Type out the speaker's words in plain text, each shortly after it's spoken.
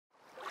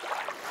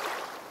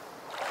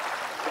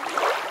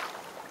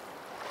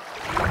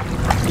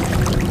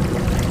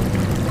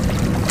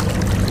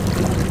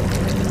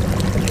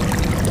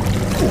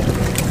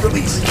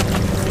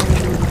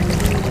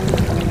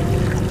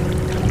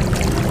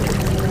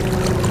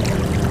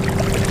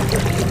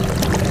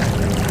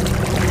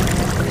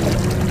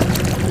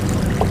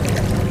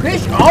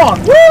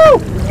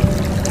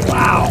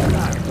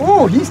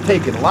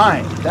taking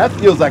line. That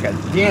feels like a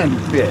dandy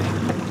fish.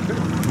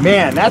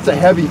 Man, that's a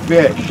heavy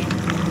fish.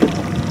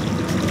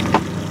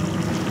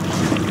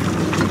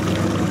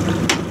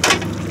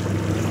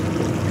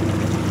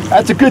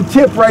 That's a good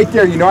tip right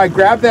there. You know, I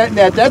grabbed that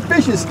net. That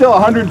fish is still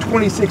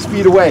 126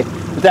 feet away,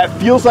 but that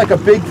feels like a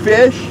big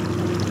fish.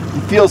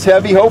 It feels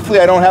heavy. Hopefully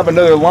I don't have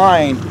another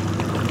line,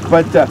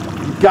 but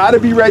you got to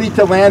be ready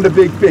to land a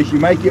big fish. You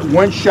might get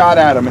one shot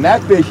at him, and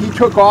that fish, he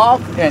took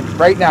off, and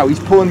right now he's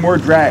pulling more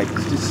drag.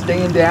 He's just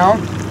staying down.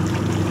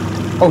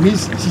 Oh,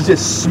 he's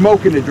just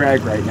smoking the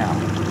drag right now.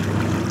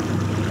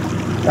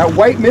 That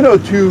white minnow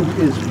tube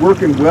is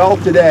working well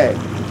today.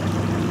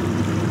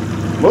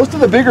 Most of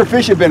the bigger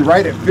fish have been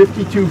right at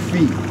 52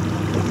 feet.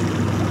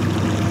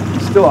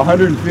 He's still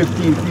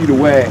 115 feet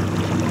away.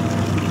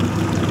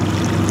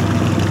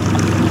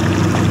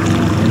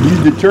 And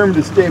he's determined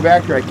to stay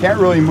back there. I can't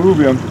really move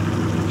him.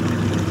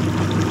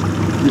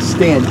 Just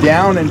staying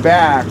down and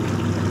back.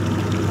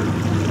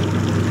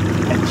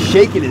 And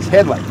shaking his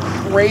head like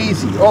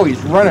crazy. Oh,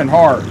 he's running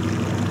hard.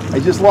 I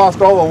just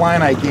lost all the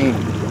line I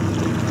gained.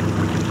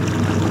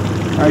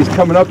 Now he's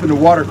coming up in the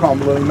water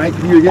column a little. He might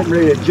be getting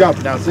ready to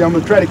jump now. See, I'm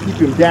going to try to keep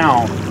him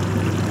down.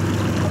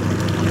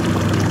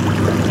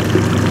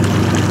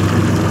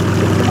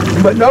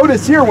 But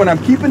notice here, when I'm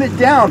keeping it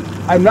down,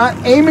 I'm not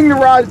aiming the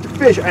rod at the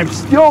fish. I'm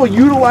still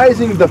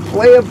utilizing the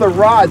play of the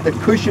rod to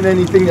cushion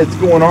anything that's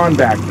going on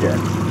back there.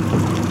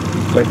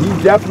 But he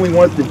definitely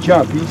wants to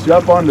jump. He's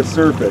up on the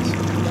surface.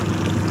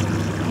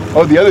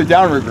 Oh, the other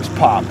downrigger's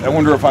popped. I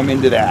wonder if I'm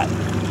into that.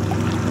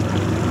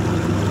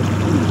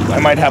 I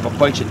might have a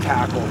bunch of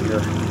tackle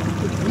here.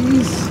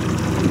 He's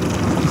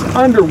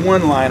under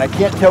one line. I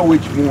can't tell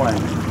which one.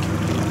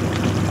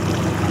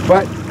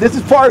 But this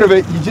is part of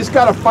it. You just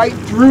got to fight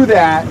through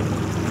that.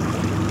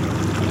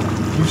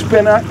 You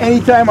spend any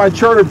time on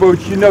charter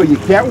boats, you know you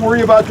can't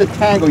worry about the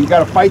tangle. You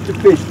got to fight the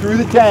fish through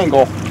the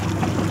tangle.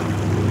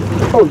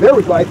 Oh, there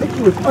we go. I think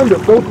he was under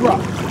both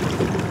rocks.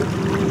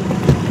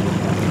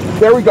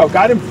 There we go.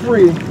 Got him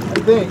free, I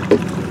think.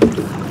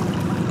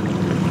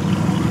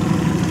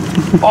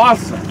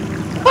 Awesome.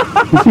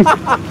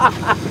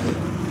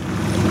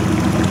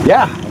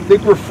 Yeah, I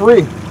think we're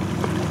free.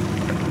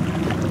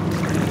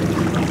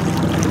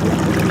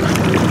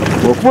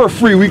 Well, if we're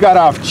free, we got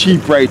off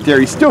cheap right there.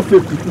 He's still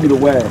 50 feet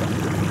away.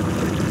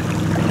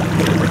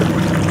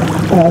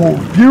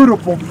 Oh,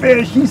 beautiful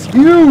fish. He's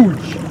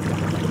huge.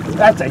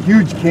 That's a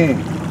huge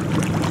king.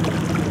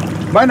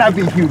 Might not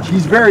be huge.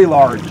 He's very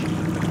large.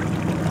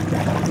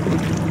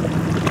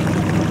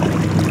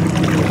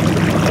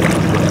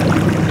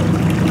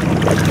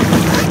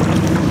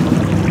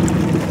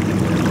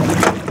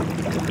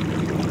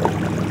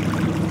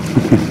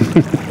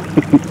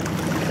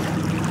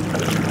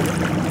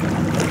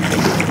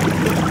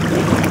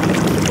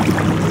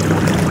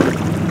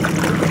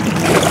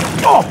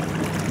 Oh!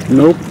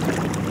 Nope.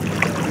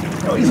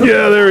 Oh,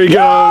 yeah, there we go.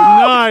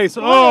 Nice.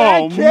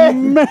 Oh,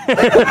 man. Wow,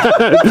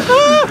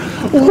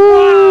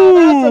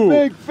 that's a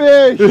big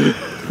fish.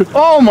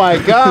 Oh my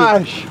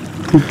gosh.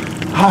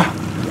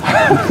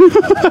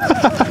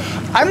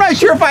 I'm not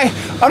sure if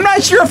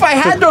I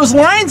had those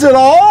lines at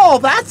all.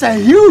 That's a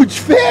huge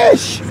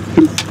fish.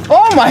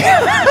 Oh my.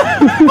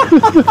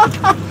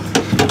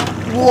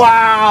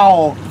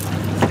 Wow.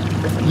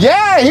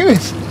 Yeah,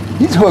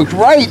 he's hooked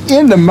right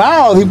in the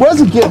mouth. He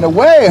wasn't getting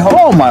away.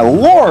 Oh my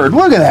Lord,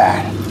 look at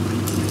that.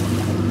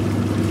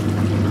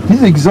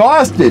 He's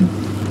exhausted.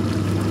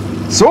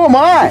 So am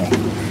I.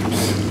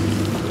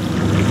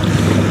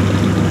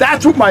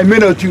 That's what my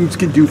minnow tubes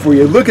can do for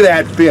you. Look at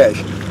that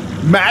fish.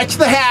 Match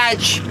the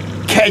hatch,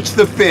 catch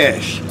the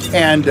fish.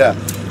 And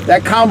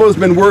that combo's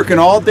been working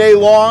all day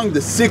long. The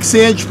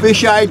 6-inch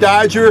fisheye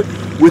dodger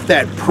with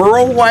that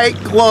pearl white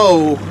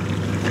glow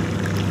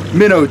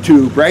minnow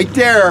tube right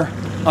there.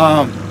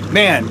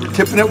 Man, we're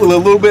tipping it with a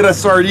little bit of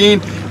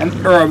sardine,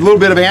 or a little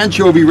bit of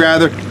anchovy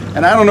rather.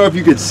 And I don't know if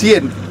you could see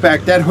it. In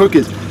fact, that hook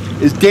is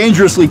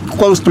dangerously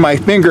close to my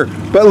finger.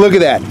 But look at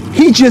that.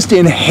 He just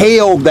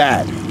inhaled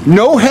that.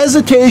 No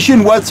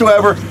hesitation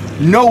whatsoever.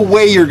 No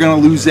way you're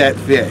going to lose that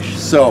fish.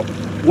 So,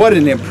 what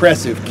an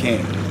impressive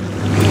king.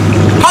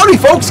 Howdy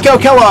folks, Cal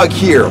Kellogg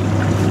here.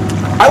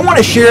 I want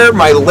to share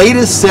my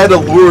latest set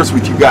of lures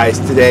with you guys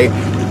today.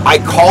 I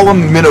call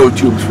them minnow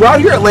tubes. We're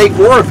out here at Lake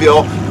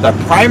Oroville. The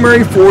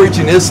primary forage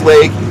in this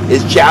lake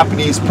is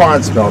Japanese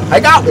pond smelt. I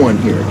got one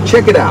here.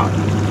 Check it out.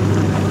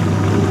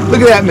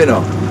 Look at that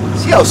minnow.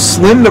 See how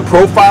slim the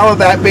profile of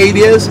that bait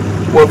is?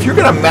 Well, if you're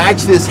going to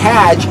match this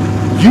hatch,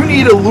 you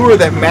need a lure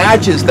that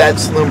matches that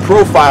slim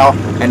profile,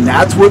 and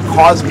that's what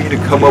caused me to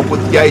come up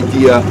with the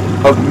idea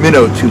of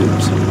minnow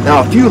tubes.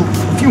 Now, a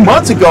few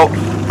months ago,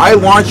 I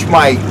launched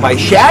my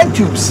shad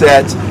tube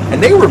sets,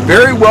 and they were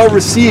very well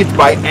received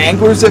by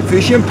anglers that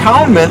fish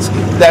impoundments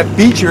that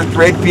feature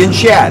threadfin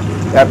shad.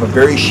 They have a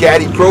very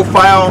shaddy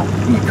profile.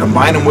 You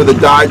combine them with a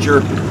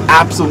dodger,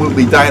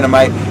 absolutely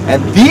dynamite.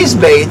 And these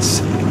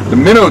baits, the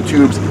minnow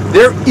tubes,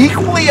 they're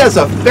equally as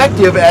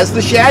effective as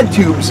the shad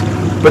tubes,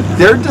 but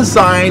they're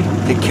designed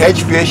to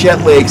catch fish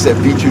at lakes that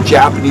feature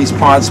Japanese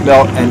pond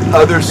smelt and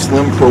other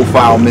slim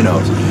profile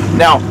minnows.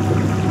 Now,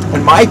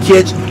 in my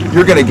kits,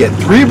 you're going to get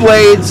 3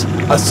 blades,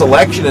 a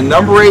selection of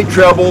number 8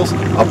 trebles,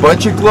 a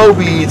bunch of glow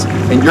beads,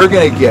 and you're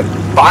going to get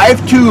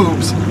 5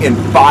 tubes in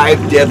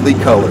 5 deadly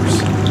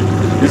colors.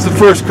 Here's the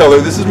first color.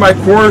 This is my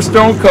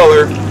cornerstone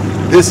color.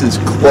 This is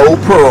Clo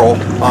Pearl.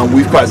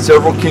 We've caught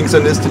several kings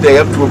on this today,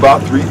 up to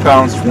about 3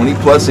 pounds, 20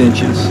 plus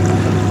inches.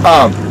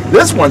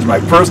 This one's my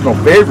personal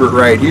favorite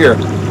right here.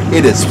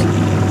 It is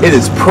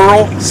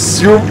Pearl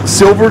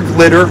Silver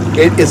Glitter.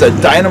 It is a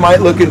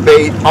dynamite looking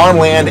bait on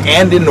land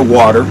and in the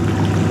water.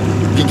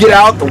 If you get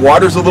out, the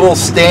water's a little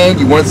stained,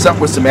 you want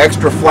something with some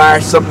extra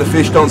flash, something the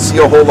fish don't see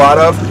a whole lot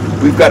of.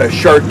 We've got a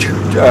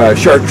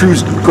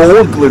chartreuse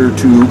gold glitter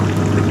tube.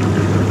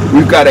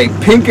 We've got a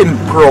pink and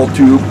pearl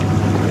tube,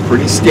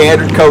 pretty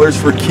standard colors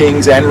for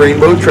kings and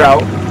rainbow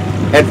trout.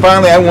 And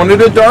finally, I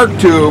wanted a dark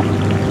tube.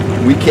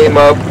 We came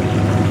up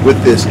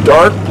with this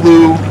dark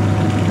blue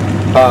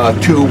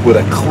tube with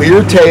a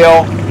clear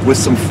tail with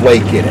some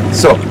flake in it.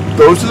 So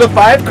those are the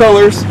 5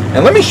 colors.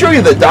 And let me show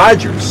you the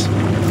Dodgers.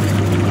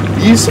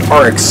 These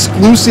are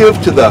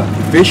exclusive to the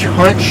Fish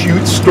Hunt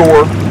Shoot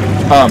store.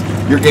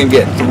 You're going to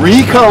get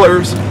 3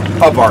 colors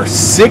of our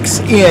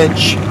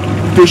 6-inch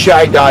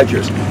fisheye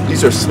Dodgers.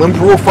 These are slim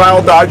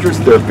profile Dodgers.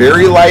 They're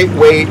very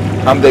lightweight.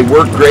 They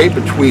work great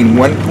between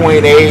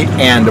 1.8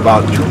 and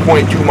about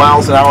 2.2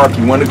 miles an hour. If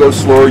you want to go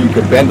slower, you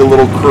can bend a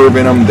little curve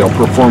in them. They'll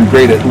perform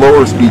great at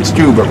lower speeds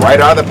too, but right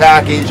out of the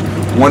package,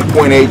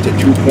 1.8 to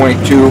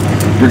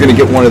 2.2. You're going to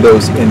get one of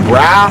those in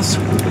brass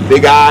with the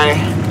big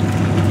eye.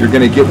 You're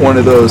going to get one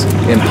of those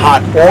in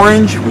hot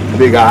orange with the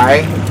big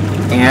eye,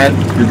 and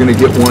you're going to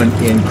get one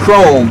in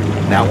chrome.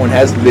 That one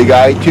has the big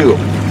eye too.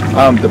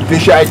 The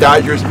fisheye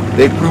Dodgers,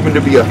 they've proven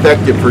to be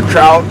effective for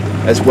trout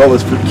as well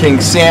as for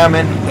king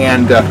salmon,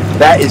 and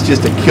that is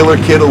just a killer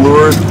kit of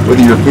lures,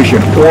 whether you're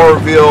fishing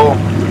Oroville,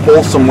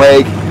 Folsom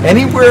Lake,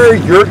 anywhere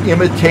you're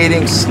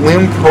imitating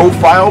slim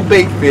profile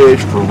bait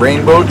fish for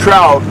rainbow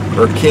trout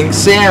or king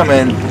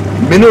salmon,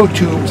 minnow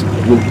tubes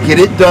will get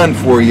it done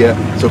for you.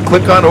 So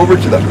click on over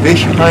to the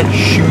Fish Hunt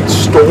Shoot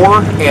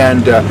store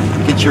and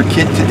get your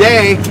kit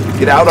today.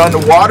 Get out on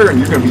the water and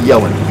you're going to be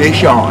yelling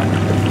fish on.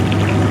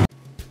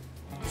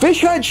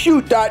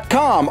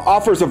 FishHuntShoot.com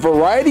offers a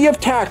variety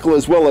of tackle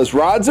as well as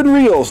rods and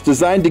reels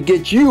designed to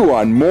get you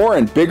on more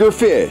and bigger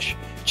fish.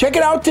 Check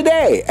it out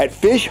today at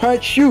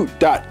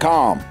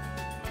FishHuntShoot.com.